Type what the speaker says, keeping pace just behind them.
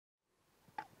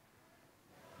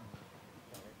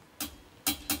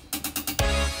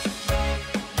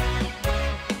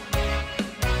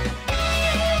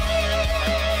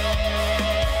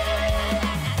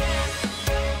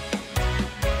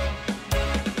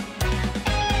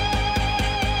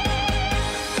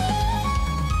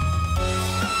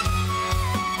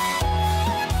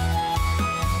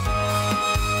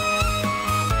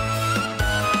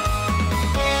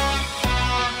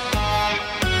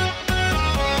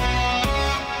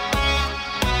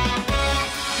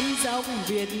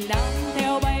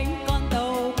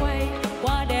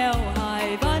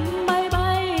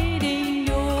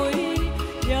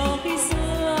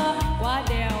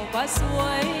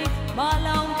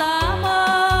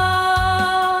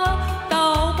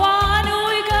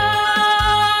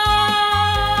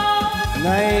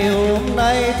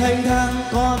thanh thang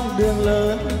con đường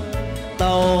lớn,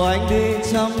 tàu anh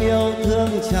đi trong yêu thương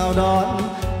chào đón,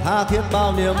 tha thiết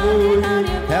bao niềm vui.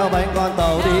 Theo bánh con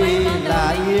tàu đi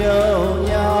là yêu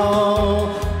nhau.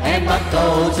 Em bắt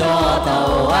cầu cho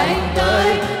tàu anh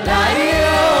tới là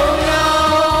yêu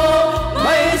nhau.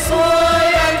 Mây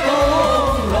xuôi anh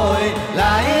cũng lội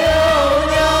là yêu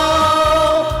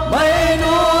nhau. Mây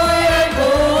núi anh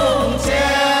cũng treo.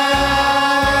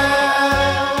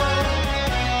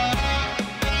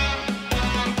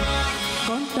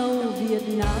 Con tàu Việt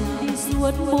Nam đi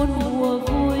suốt bốn mùa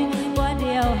vui, qua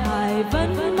đèo hải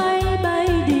vân máy bay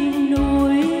đỉnh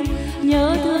núi.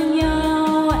 Nhớ thương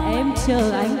nhau em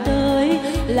chờ anh tới,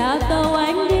 là tàu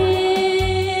anh đi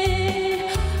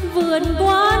vượt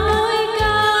qua núi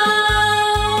cao.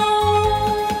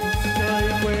 Trời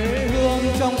quê hương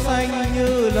trong xanh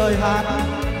như lời hát,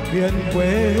 biển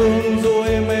quê hương du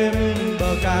êm êm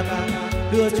bờ cát,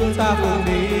 đưa chúng ta cùng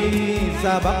đi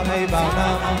ra Bắc hay vào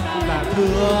Nam là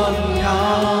thương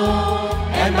nhau.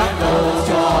 Em bắt đầu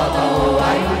cho tàu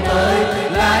anh tới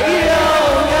là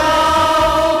yêu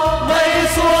nhau. Mây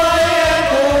xuôi em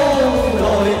cùng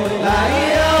lội là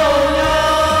yêu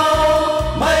nhau.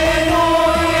 Mây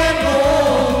núi em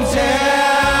cùng treo.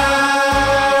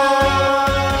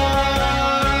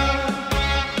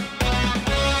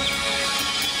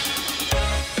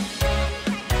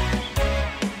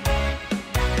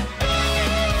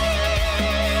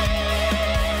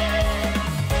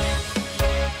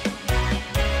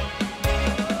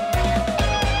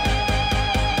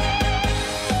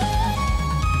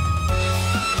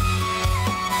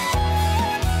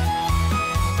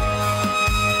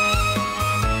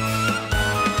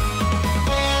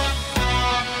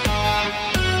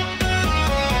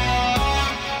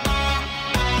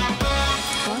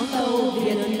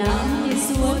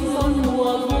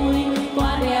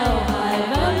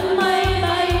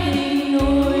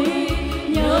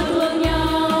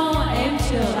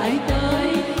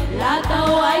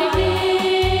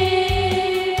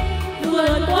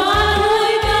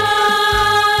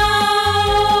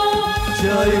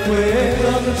 Quê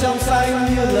hương trong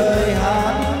xanh như lời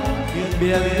hát,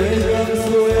 biển quê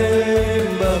hương du êm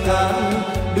bờ cát,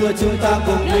 đưa chúng ta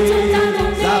cùng đi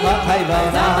ra Bắc